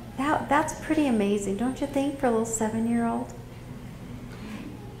 That's pretty amazing, don't you think, for a little 7-year-old?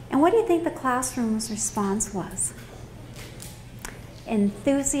 And what do you think the classroom's response was?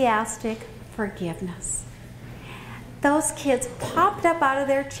 Enthusiastic forgiveness. Those kids popped up out of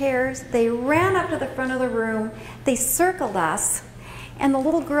their chairs, they ran up to the front of the room, they circled us, and the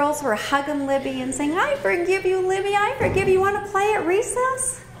little girls were hugging Libby and saying, I forgive you, Libby, I forgive you. You want to play at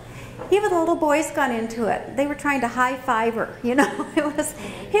recess? Even the little boys got into it. They were trying to high-five her, It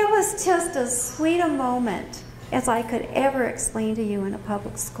was just as sweet a moment as I could ever explain to you in a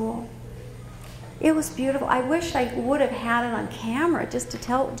public school. It was beautiful. I wish I would have had it on camera just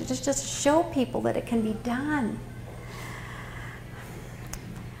to show people that it can be done.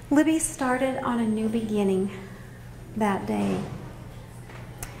 Libby started on a new beginning that day.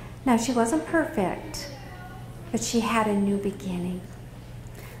 Now, she wasn't perfect, but she had a new beginning.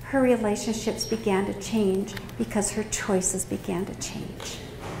 Her relationships began to change because her choices began to change.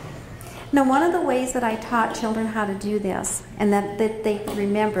 Now, one of the ways that I taught children how to do this, and that they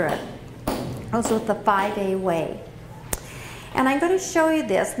remember it, was with the 5A way. And I'm going to show you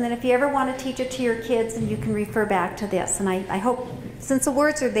this, and then if you ever want to teach it to your kids, then you can refer back to this. And I hope, since the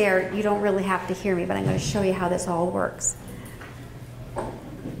words are there, you don't really have to hear me, but I'm going to show you how this all works.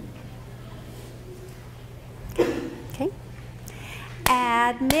 Okay.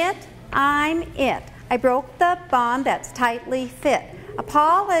 Admit I'm it. I broke the bond that's tightly fit.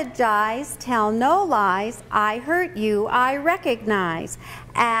 Apologize, tell no lies. I hurt you, I recognize.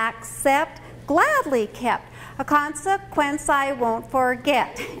 Accept, gladly kept. A consequence I won't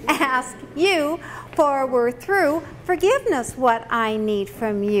forget. Ask you, for we're through. Forgiveness what I need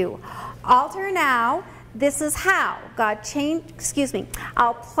from you. Alter now, this is how. God change,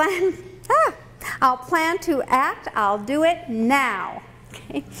 I'll plan to act, I'll do it now.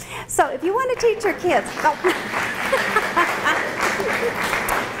 Okay? So if you want to teach your kids,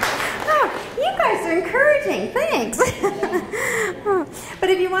 you guys are encouraging, thanks. But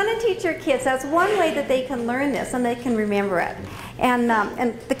if you want to teach your kids, that's one way that they can learn this and they can remember it. And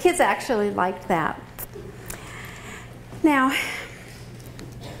the kids actually liked that. Now,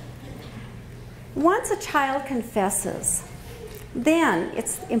 once a child confesses, then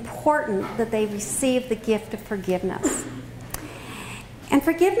it's important that they receive the gift of forgiveness. And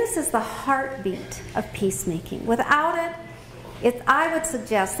forgiveness is the heartbeat of peacemaking. Without it, I would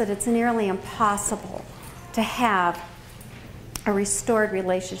suggest that it's nearly impossible to have a restored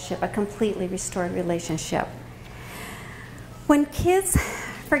relationship, a completely restored relationship. When kids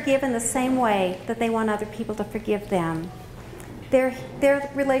forgive in the same way that they want other people to forgive them, their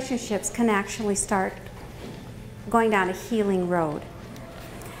relationships can actually start going down a healing road.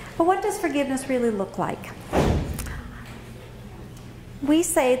 But what does forgiveness really look like? We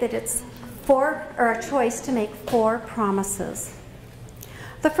say that it's a choice to make 4 promises.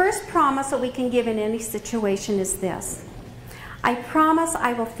 The first promise that we can give in any situation is this: I promise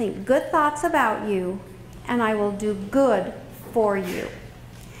I will think good thoughts about you and I will do good for you.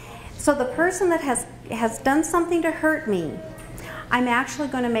 So the person that has done something to hurt me, I'm actually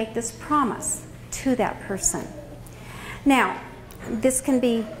going to make this promise to that person. Now, this can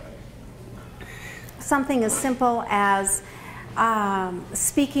be something as simple as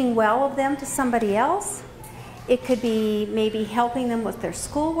speaking well of them to somebody else. It could be maybe helping them with their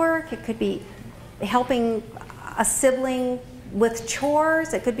schoolwork. It could be helping a sibling with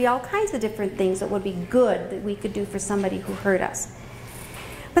chores. It could be all kinds of different things that would be good that we could do for somebody who hurt us.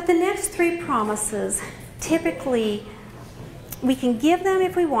 But the next three promises, typically, we can give them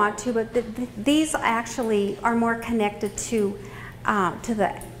if we want to, but these actually are more connected to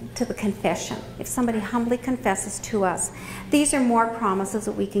the confession. If somebody humbly confesses to us, these are more promises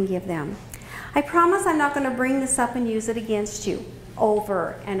that we can give them. I promise I'm not going to bring this up and use it against you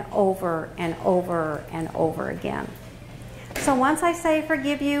over and over and over and over again. So once I say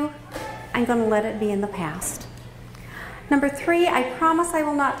forgive you, I'm going to let it be in the past. Number 3, I promise I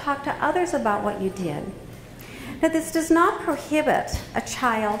will not talk to others about what you did. Now, this does not prohibit a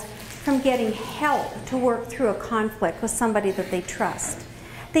child from getting help to work through a conflict with somebody that they trust.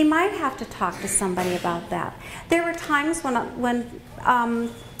 They might have to talk to somebody about that. There were times when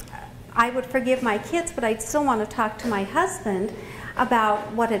I would forgive my kids, but I'd still want to talk to my husband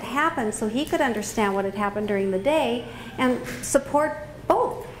about what had happened so he could understand what had happened during the day and support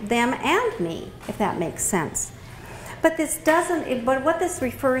both them and me, if that makes sense. But this doesn't, but what this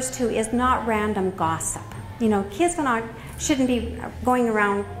refers to is not random gossip. You know, kids shouldn't be going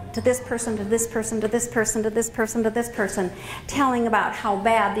around to this person, to this person, to this person, to this person, to this person, telling about how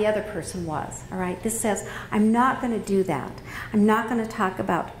bad the other person was. All right, this says, I'm not going to do that. I'm not going to talk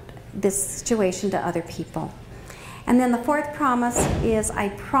about this situation to other people. And then the 4th promise is, I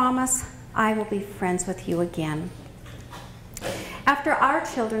promise I will be friends with you again. After our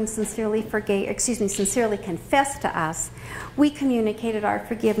children sincerely confessed to us, we communicated our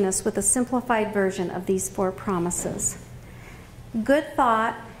forgiveness with a simplified version of these 4 promises. Good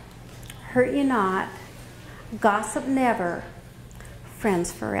thought, hurt you not, gossip never,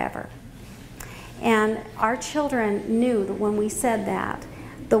 friends forever. And our children knew that when we said that,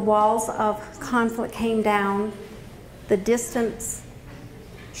 the walls of conflict came down, the distance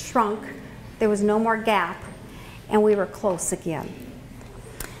shrunk, there was no more gap, and we were close again.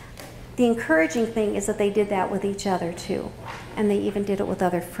 The encouraging thing is that they did that with each other too, and they even did it with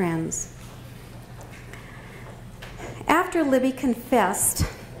other friends. After Libby confessed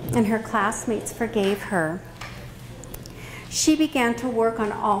and her classmates forgave her, she began to work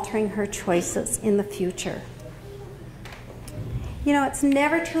on altering her choices in the future. You know, it's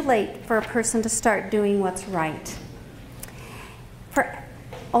never too late for a person to start doing what's right. For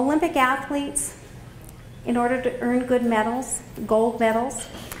Olympic athletes, in order to earn good medals, gold medals,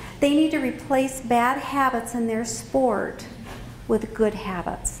 they need to replace bad habits in their sport with good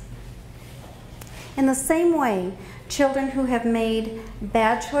habits. In the same way, children who have made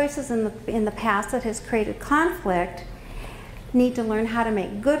bad choices in the past that has created conflict need to learn how to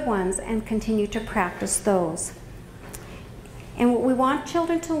make good ones and continue to practice those. And what we want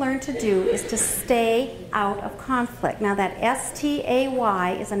children to learn to do is to stay out of conflict. Now that STAY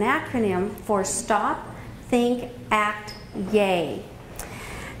is an acronym for Stop, Think, Act, Yay.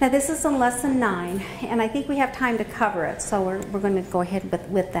 Now this is in lesson 9, and I think we have time to cover it, so we're going to go ahead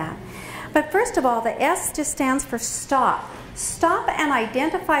with that. But first of all, the S just stands for stop. Stop and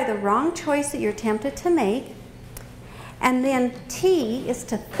identify the wrong choice that you're tempted to make. And then T is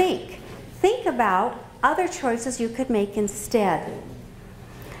to think. Think about other choices you could make instead.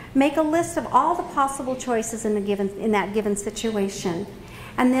 Make a list of all the possible choices in that given situation,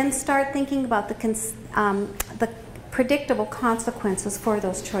 and then start thinking about the predictable consequences for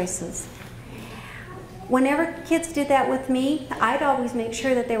those choices. Whenever kids did that with me, I'd always make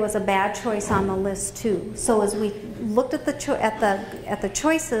sure that there was a bad choice on the list too. So as we looked at the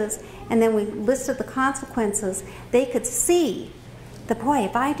choices and then we listed the consequences, they could see that, boy,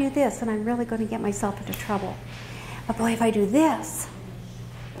 if I do this, then I'm really going to get myself into trouble. But boy, if I do this,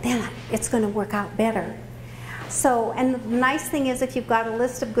 then it's going to work out better. So, and the nice thing is, if you've got a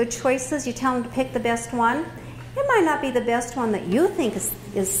list of good choices, you tell them to pick the best one. It might not be the best one that you think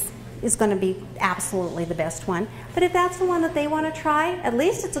is going to be absolutely the best one, but if that's the one that they want to try, at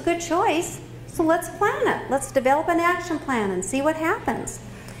least it's a good choice. So let's plan it. Let's develop an action plan and see what happens.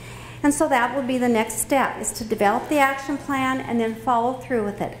 And so that would be the next step, is to develop the action plan and then follow through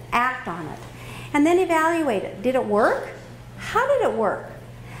with it, act on it, and then evaluate it. Did it work? How did it work?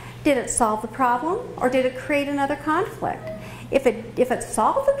 Did it solve the problem, or did it create another conflict? If it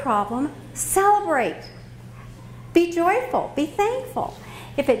solved the problem, celebrate. Be joyful, be thankful.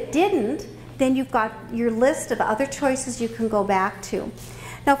 If it didn't, then you've got your list of other choices you can go back to.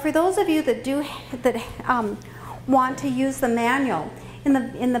 Now, for those of you that want to use the manual,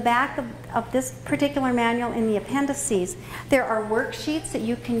 in the back of this particular manual, in the appendices, there are worksheets that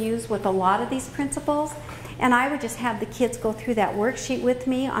you can use with a lot of these principles. And I would just have the kids go through that worksheet with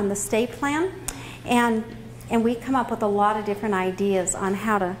me on the stay plan, and we come up with a lot of different ideas on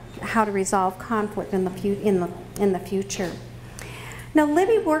how to resolve conflict in the future. Now,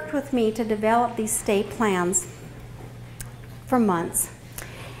 Libby worked with me to develop these stay plans for months,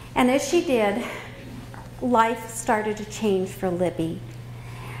 and as she did, life started to change for Libby.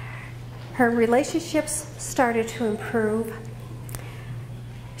 Her relationships started to improve.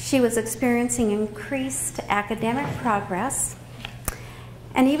 She was experiencing increased academic progress,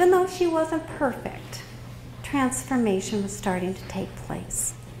 and even though she wasn't perfect, transformation was starting to take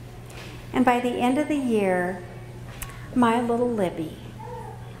place. And by the end of the year, my little Libby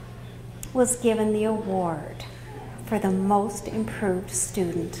was given the award for the most improved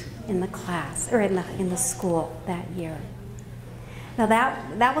student in the class, or in the school that year. Now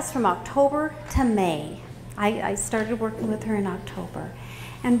that was from October to May. I started working with her in October.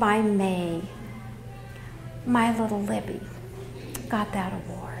 And by May, my little Libby got that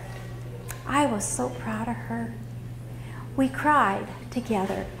award. I was so proud of her. We cried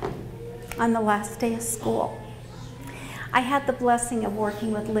together on the last day of school. I had the blessing of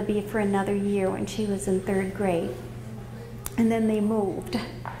working with Libby for another year when she was in 3rd grade. And then they moved.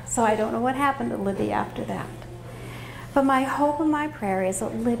 So I don't know what happened to Libby after that. But my hope and my prayer is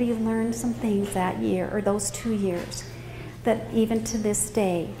that Libby learned some things that year, or those 2 years, that even to this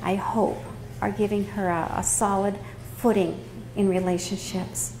day, I hope, are giving her a solid footing in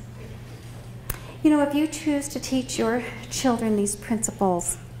relationships. You know, if you choose to teach your children these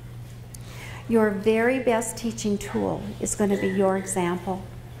principles, your very best teaching tool is going to be your example.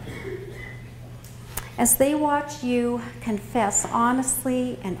 As they watch you confess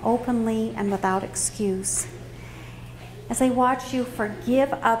honestly and openly and without excuse, as they watch you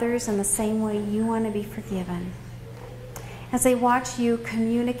forgive others in the same way you want to be forgiven, as they watch you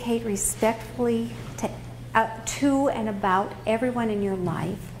communicate respectfully to and about everyone in your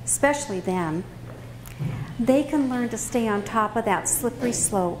life, especially them, they can learn to stay on top of that slippery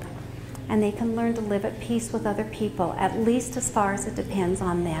slope, and they can learn to live at peace with other people, at least as far as it depends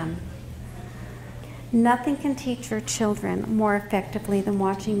on them. Nothing can teach your children more effectively than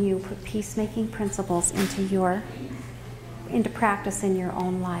watching you put peacemaking principles into practice in your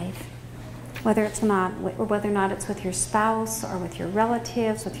own life. Whether or not it's with your spouse or with your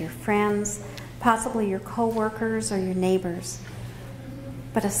relatives, with your friends, possibly your co-workers or your neighbors,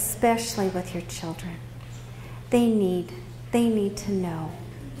 but especially with your children. They need to know.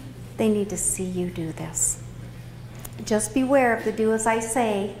 They need to see you do this. Just beware of the do as I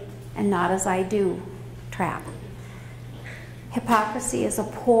say and not as I do trap. Hypocrisy is a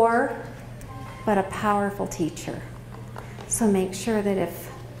poor but a powerful teacher. So make sure that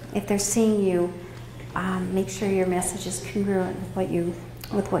if they're seeing you, make sure your message is congruent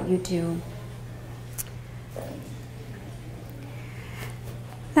with what you do.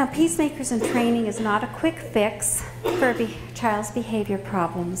 Now, Peacemakers in Training is not a quick fix for a child's behavior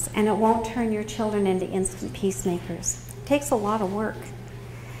problems, and it won't turn your children into instant peacemakers. It takes a lot of work.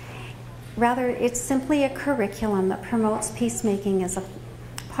 Rather, it's simply a curriculum that promotes peacemaking as a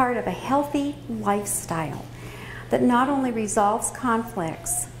part of a healthy lifestyle that not only resolves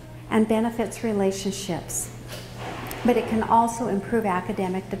conflicts and benefits relationships, but it can also improve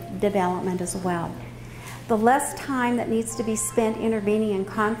academic development as well. The less time that needs to be spent intervening in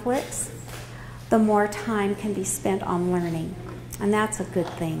conflicts, the more time can be spent on learning, and that's a good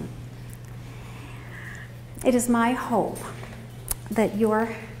thing. It is my hope that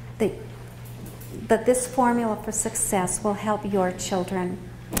this formula for success will help your children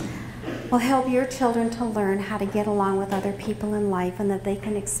to learn how to get along with other people in life, and that they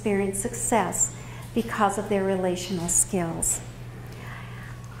can experience success because of their relational skills.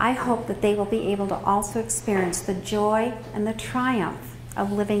 I hope that they will be able to also experience the joy and the triumph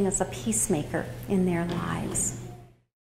of living as a peacemaker in their lives.